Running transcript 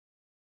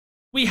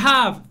We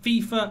have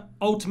FIFA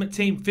Ultimate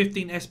Team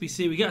 15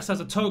 SBC. We get ourselves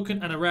a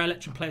token and a rare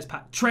Electrum Players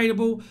Pack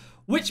tradable,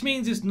 which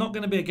means it's not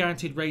going to be a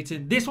guaranteed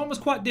rating. This one was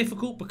quite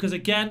difficult because,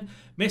 again,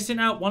 missing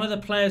out one of the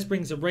players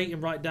brings the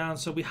rating right down.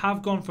 So we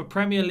have gone for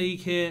Premier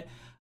League here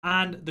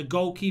and the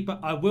goalkeeper.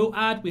 I will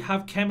add, we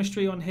have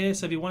chemistry on here.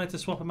 So if you wanted to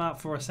swap them out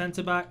for a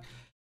centre-back,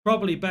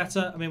 probably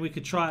better. I mean, we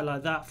could try it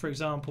like that, for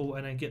example,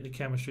 and then get the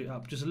chemistry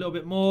up just a little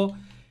bit more.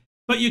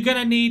 But you're going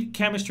to need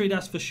chemistry,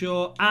 that's for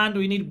sure. And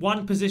we need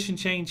one position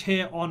change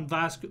here on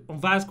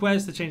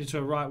Vasquez to change it to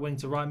a right wing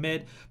to right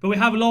mid. But we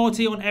have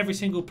loyalty on every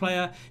single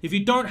player. If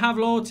you don't have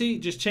loyalty,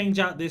 just change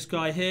out this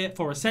guy here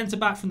for a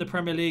centre-back from the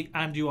Premier League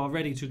and you are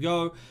ready to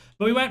go.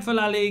 But we went for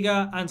La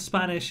Liga and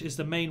Spanish is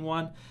the main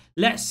one.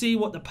 Let's see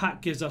what the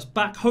pack gives us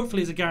back.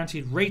 Hopefully it's a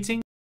guaranteed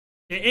rating.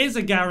 It is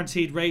a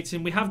guaranteed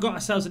rating. We have got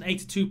ourselves an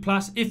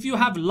 82+. If you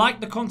have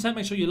liked the content,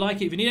 make sure you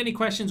like it. If you need any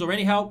questions or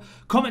any help,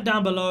 comment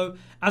down below.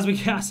 As we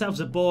get ourselves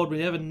a board, we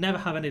never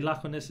have any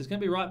luck on this. It's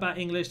going to be right back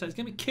English. It's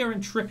going to be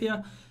Kieran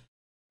Trippier.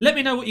 Let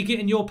me know what you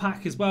get in your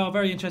pack as well.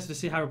 Very interested to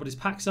see how everybody's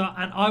packs are.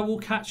 And I will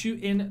catch you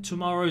in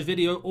tomorrow's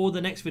video or the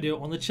next video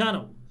on the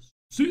channel.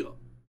 See ya.